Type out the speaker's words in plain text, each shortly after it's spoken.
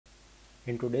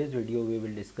In today's video, we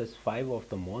will discuss 5 of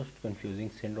the most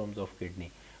confusing syndromes of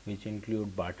kidney, which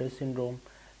include Bartter Syndrome,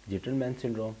 Gitelman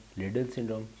Syndrome, Liddle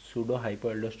Syndrome,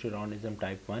 PseudoHypoaldosteronism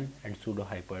Type 1 and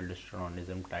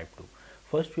PseudoHypoaldosteronism Type 2.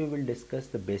 First, we will discuss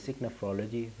the basic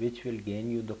nephrology, which will gain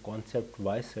you the concept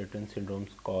why certain syndromes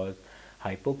cause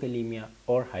hypokalemia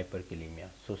or hyperkalemia.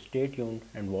 So stay tuned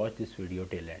and watch this video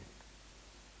till end.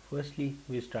 Firstly,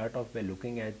 we start off by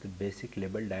looking at the basic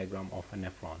label diagram of a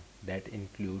nephron that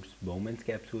includes Bowman's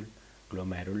capsule,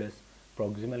 glomerulus,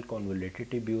 proximal convoluted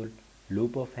tubule,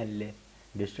 loop of Henle,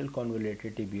 distal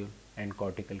convoluted tubule, and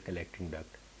cortical collecting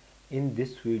duct. In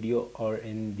this video or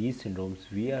in these syndromes,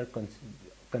 we are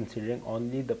considering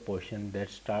only the portion that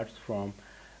starts from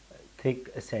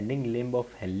thick ascending limb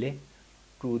of Henle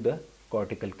to the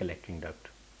cortical collecting duct.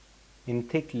 In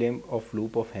thick limb of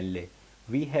loop of Henle,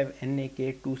 we have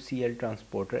NAK2Cl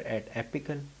transporter at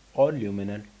apical or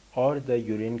luminal or the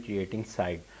urine creating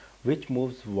side, which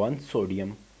moves 1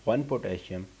 sodium, 1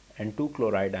 potassium and 2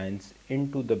 chloride ions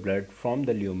into the blood from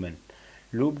the lumen.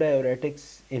 Loop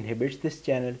diuretics inhibits this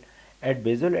channel. At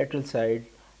basolateral side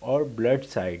or blood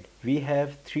side, we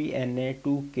have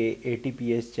 3Na2K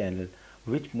ATPase channel,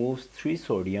 which moves 3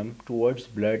 sodium towards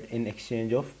blood in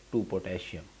exchange of 2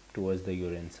 potassium towards the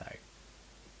urine side.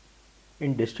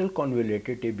 In distal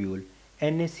convoluted tubule,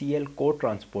 NaCl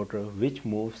co-transporter, which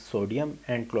moves sodium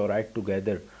and chloride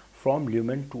together from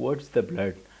lumen towards the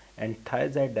blood, and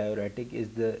thiazide diuretic is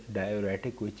the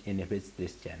diuretic which inhibits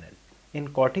this channel. In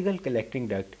cortical collecting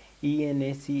duct,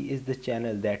 ENaC is the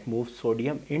channel that moves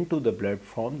sodium into the blood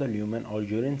from the lumen or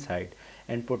urine side,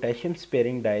 and potassium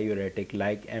sparing diuretic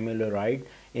like amiloride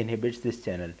inhibits this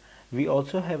channel. We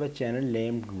also have a channel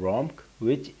named ROMC,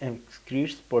 which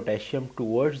excretes potassium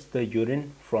towards the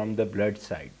urine from the blood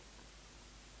side.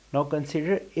 Now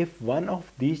consider if one of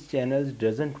these channels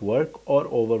doesn't work or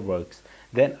overworks,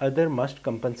 then other must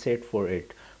compensate for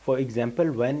it. For example,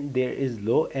 when there is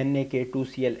low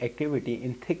NAK2Cl activity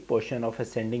in thick portion of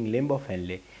ascending limb of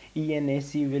Henle,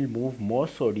 ENaC will move more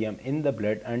sodium in the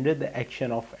blood under the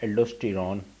action of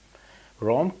aldosterone.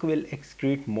 ROMC will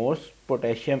excrete more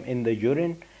potassium in the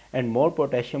urine, and more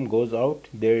potassium goes out,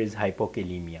 there is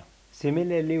hypokalemia.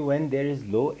 Similarly, when there is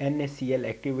low NaCl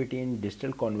activity in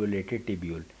distal convoluted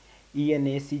tubule,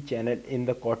 ENaC channel in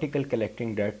the cortical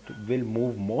collecting duct will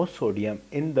move more sodium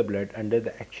in the blood under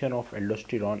the action of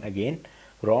aldosterone again.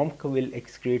 ROMC will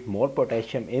excrete more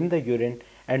potassium in the urine,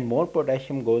 and more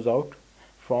potassium goes out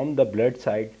from the blood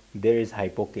side, there is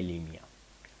hypokalemia.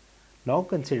 Now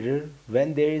consider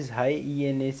when there is high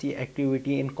ENaC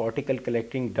activity in cortical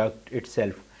collecting duct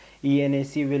itself.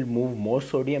 ENaC will move more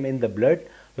sodium in the blood,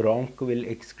 ROMC will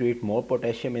excrete more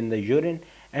potassium in the urine,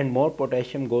 and more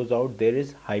potassium goes out, there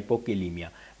is hypokalemia.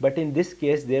 But in this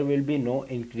case, there will be no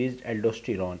increased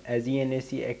aldosterone as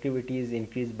ENaC activity is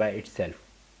increased by itself.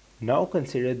 Now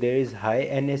consider there is high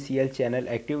NaCl channel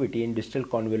activity in distal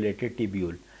convoluted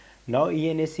tubule. Now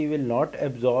ENaC will not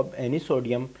absorb any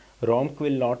sodium, ROMC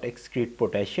will not excrete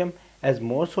potassium. As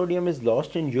more sodium is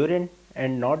lost in urine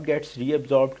and not gets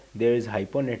reabsorbed, there is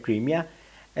hyponatremia,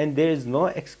 and there is no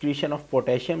excretion of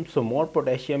potassium, so more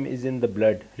potassium is in the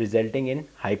blood, resulting in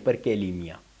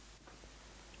hyperkalemia.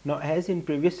 Now, as in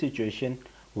previous situation,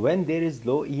 when there is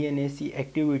low ENaC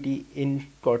activity in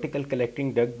cortical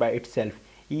collecting duct by itself,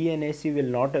 ENaC will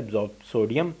not absorb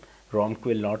sodium, ROMC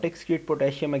will not excrete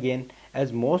potassium again.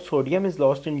 As more sodium is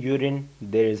lost in urine,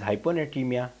 there is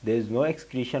hyponatremia, there is no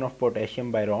excretion of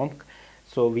potassium by ROMC,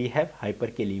 so we have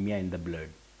hyperkalemia in the blood.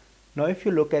 Now if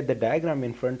you look at the diagram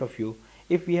in front of you,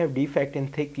 if we have defect in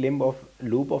thick limb of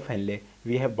loop of Henle,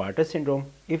 we have Bartter syndrome.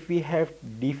 If we have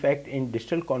defect in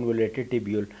distal convoluted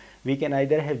tubule, we can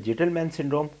either have Gitelman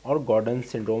syndrome or Gordon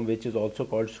syndrome, which is also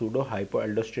called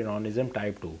PseudoHypoaldosteronism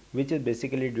Type 2, which is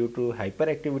basically due to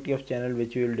hyperactivity of channel,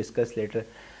 which we will discuss later.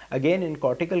 Again, in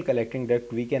cortical collecting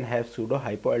duct, we can have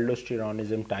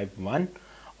PseudoHypoaldosteronism Type 1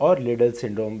 or Liddle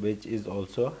syndrome, which is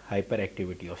also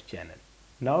hyperactivity of channel.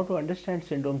 Now to understand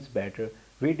syndromes better,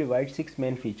 we divide 6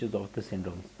 main features of the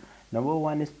syndromes. Number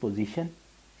 1 is position,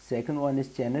 second one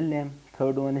is channel name,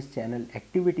 third one is channel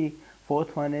activity,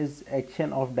 fourth one is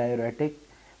action of diuretic,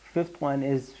 fifth one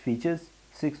is features,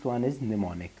 sixth one is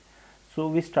mnemonic. So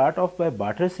we start off by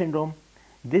Bartter syndrome.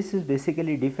 This is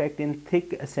basically defect in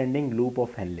thick ascending loop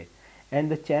of Henle,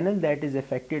 and the channel that is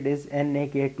affected is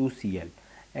NAK2Cl,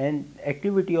 and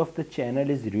activity of the channel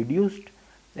is reduced,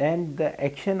 and the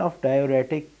action of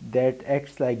diuretic that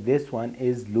acts like this one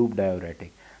is loop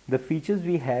diuretic. The features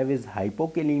we have is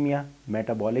hypokalemia,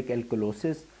 metabolic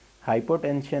alkalosis,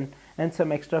 hypotension, and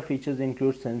some extra features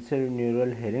include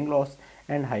sensorineural hearing loss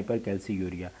and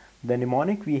hypercalciuria. The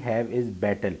mnemonic we have is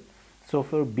battle. So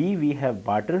for B we have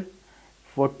Bartter,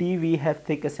 for T we have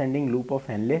thick ascending loop of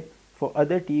Henle, for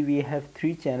other T we have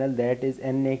 3 channel, that is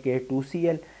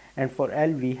NaK2Cl, and for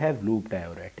L we have loop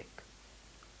diuretic.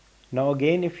 Now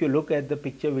again, if you look at the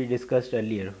picture we discussed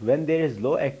earlier, when there is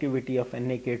low activity of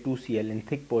NaK2Cl in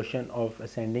thick portion of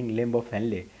ascending limb of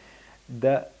Henle,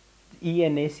 the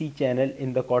ENAC channel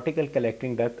in the cortical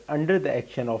collecting duct under the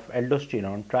action of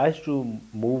aldosterone tries to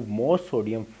move more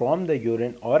sodium from the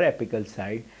urine or apical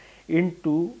side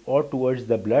into or towards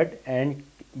the blood, and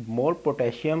more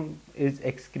potassium is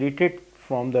excreted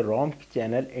from the ROMC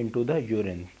channel into the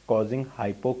urine, causing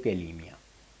hypokalemia.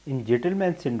 In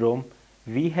Gitelman syndrome,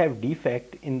 we have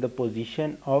defect in the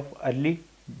position of early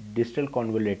distal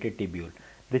convoluted tubule.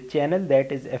 The channel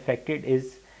that is affected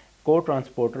is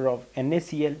co-transporter of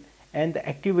NaCl, and the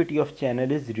activity of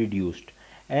channel is reduced,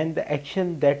 and the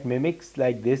action that mimics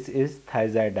like this is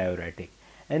thiazide diuretic.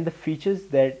 And the features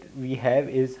that we have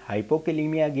is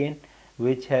hypokalemia again,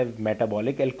 which have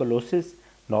metabolic alkalosis,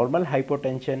 normal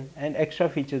hypotension, and extra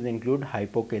features include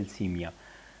hypocalcemia.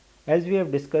 As we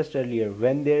have discussed earlier,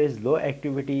 when there is low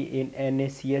activity in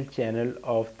NaCl channel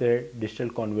of the distal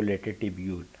convoluted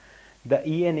tubule, the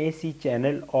ENAC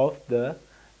channel of the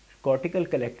cortical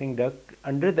collecting duct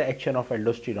under the action of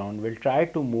aldosterone will try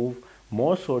to move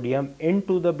more sodium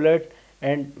into the blood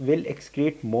and will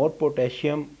excrete more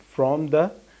potassium from the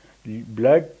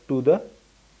blood to the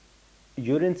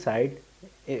urine side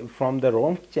from the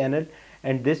ROMC channel,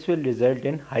 and this will result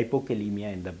in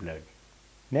hypokalemia in the blood.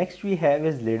 Next we have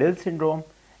is Liddle Syndrome,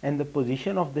 and the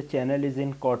position of the channel is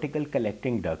in cortical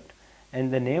collecting duct,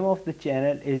 and the name of the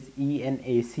channel is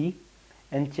ENAC,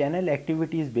 and channel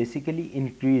activity is basically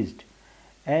increased,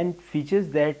 and features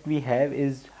that we have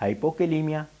is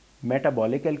hypokalemia,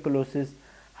 metabolic alkalosis,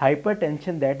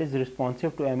 hypertension that is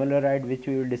responsive to amiloride, which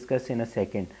we will discuss in a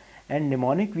second, and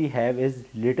mnemonic we have is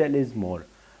little is more.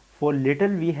 For little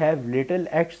we have little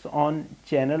acts on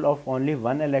channel of only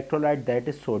one electrolyte, that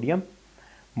is sodium.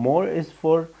 More is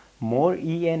for more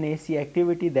ENAC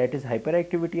activity, that is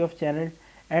hyperactivity of channel,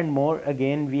 and more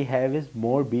again we have is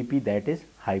more BP, that is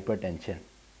hypertension.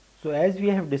 So as we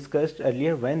have discussed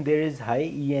earlier, when there is high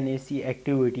ENAC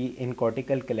activity in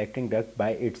cortical collecting duct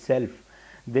by itself,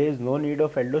 there is no need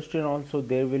of aldosterone, so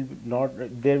there will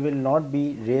not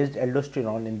be raised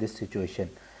aldosterone in this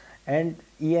situation, and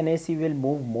ENAC will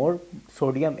move more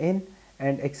sodium in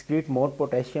and excrete more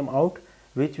potassium out,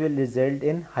 which will result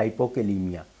in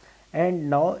hypokalemia. And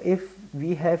now if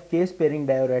we have K-sparing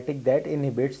diuretic that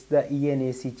inhibits the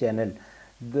ENAC channel,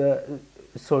 the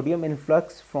sodium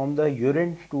influx from the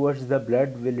urine towards the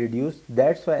blood will reduce.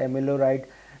 That's why amiloride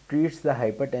treats the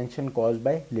hypertension caused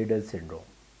by Liddle syndrome.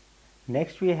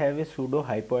 Next we have a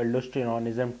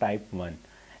PseudoHypoaldosteronism Type 1,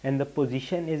 and the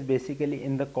position is basically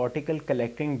in the cortical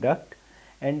collecting duct,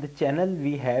 and the channel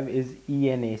we have is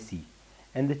ENAC,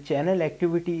 and the channel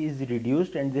activity is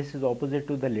reduced, and this is opposite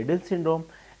to the Liddle syndrome,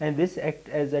 and this acts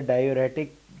as a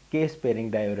diuretic, K-sparing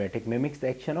diuretic, mimics the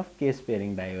action of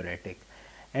K-sparing diuretic.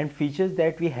 And features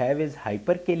that we have is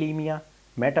hyperkalemia,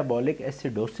 metabolic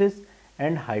acidosis,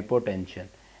 and hypotension,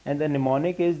 and the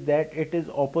mnemonic is that it is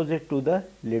opposite to the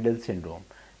Liddle syndrome.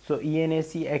 So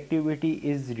ENAC activity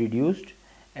is reduced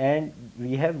and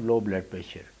we have low blood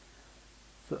pressure.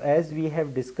 So as we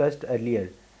have discussed earlier,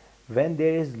 when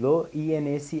there is low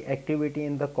ENAC activity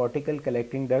in the cortical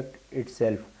collecting duct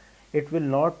itself, it will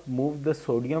not move the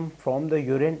sodium from the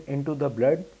urine into the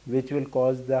blood, which will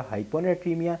cause the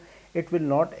hyponatremia. It will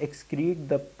not excrete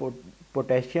the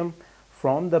potassium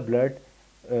from the blood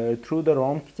through the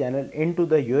ROMC channel into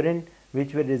the urine,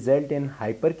 which will result in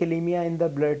hyperkalemia in the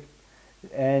blood,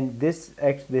 and this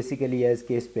acts basically as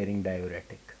K-sparing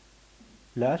diuretic.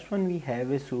 Last one we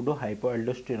have is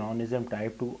PseudoHypoaldosteronism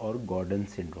Type 2 or Gordon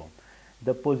syndrome.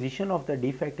 The position of the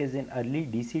defect is in early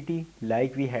DCT,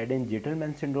 like we had in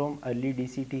Gitelman syndrome, early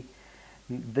DCT.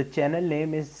 The channel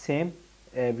name is same.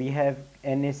 We have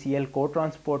NaCl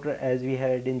co-transporter as we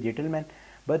had in Gitelman,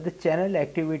 but the channel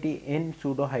activity in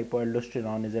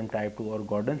PseudoHypoaldosteronism Type 2 or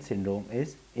Gordon syndrome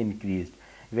is increased,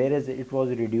 whereas it was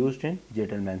reduced in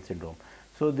Gitelman syndrome.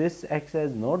 So this acts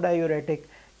as no diuretic.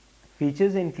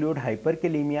 Features include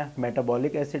hyperkalemia,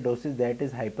 metabolic acidosis, that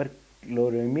is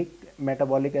hyperchloremic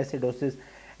metabolic acidosis,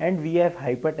 and we have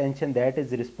hypertension that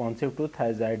is responsive to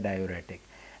thiazide diuretic,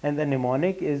 and the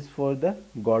mnemonic is for the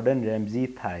Gordon-Ramsay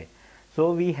Thi.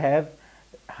 So we have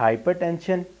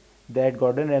hypertension, that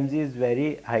Gordon-Ramsay is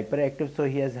very hyperactive, so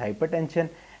he has hypertension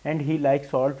and he likes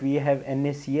salt. We have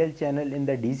NaCl channel in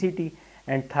the DCT,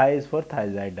 and Thi is for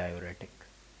thiazide diuretic.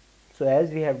 So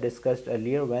as we have discussed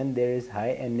earlier, when there is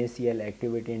high NaCl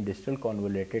activity in distal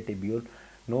convoluted tubule,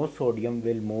 no sodium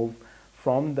will move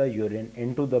from the urine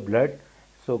into the blood,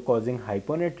 so causing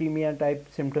hyponatremia type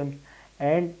symptoms,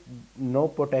 and no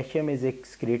potassium is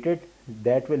excreted,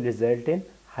 that will result in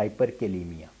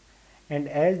hyperkalemia. And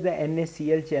as the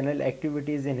NaCl channel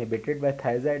activity is inhibited by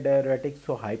thiazide diuretics,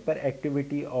 so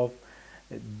hyperactivity of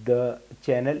the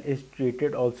channel is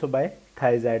treated also by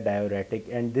thiazide diuretic,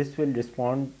 and this will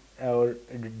respond or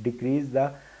decrease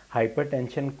the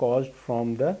hypertension caused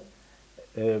from the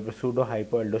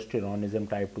pseudohypoaldosteronism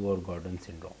type 2 or Gordon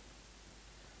syndrome.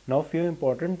 Now few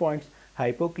important points.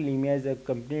 Hypokalemia is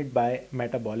accompanied by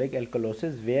metabolic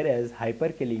alkalosis, whereas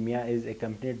hyperkalemia is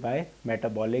accompanied by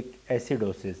metabolic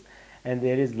acidosis, and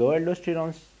there is low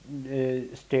aldosterone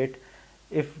state.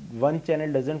 If one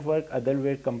channel doesn't work, other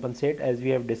will compensate, as we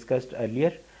have discussed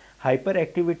earlier.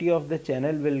 Hyperactivity of the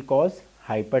channel will cause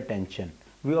hypertension.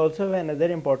 We also have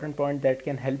another important point that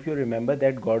can help you remember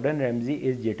that Gordon-Ramsay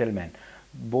is Gitelman.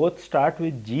 Both start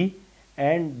with G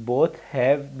and both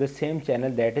have the same channel,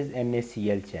 that is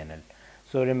NaCl channel.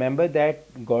 So remember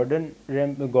that Gordon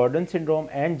syndrome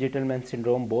and Gitelman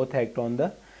syndrome both act on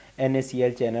the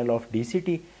NaCl channel of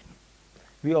DCT.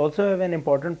 We also have an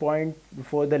important point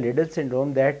for the Liddle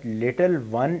syndrome, that Liddle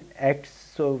 1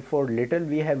 acts. So for Liddle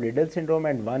we have Liddle syndrome,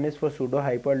 and 1 is for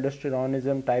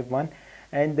pseudohypoaldosteronism type 1,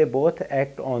 and they both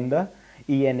act on the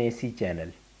ENaC channel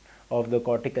of the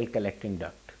cortical collecting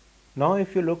duct. Now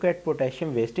if you look at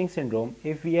potassium wasting syndrome,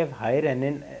 if we have high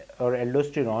renin or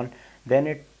aldosterone, then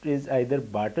it is either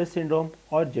Bartter syndrome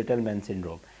or Gitelman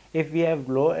syndrome. If we have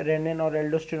low renin or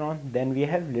aldosterone, then we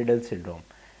have Liddle syndrome.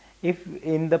 If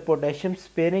in the potassium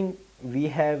sparing, we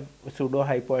have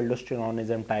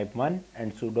pseudohypoaldosteronism type 1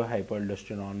 and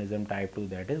pseudohypoaldosteronism type 2,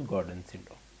 that is Gordon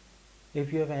syndrome.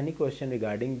 If you have any question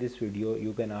regarding this video,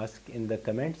 you can ask in the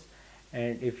comments,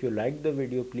 and if you like the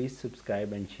video, please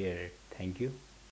subscribe and share it. Thank you.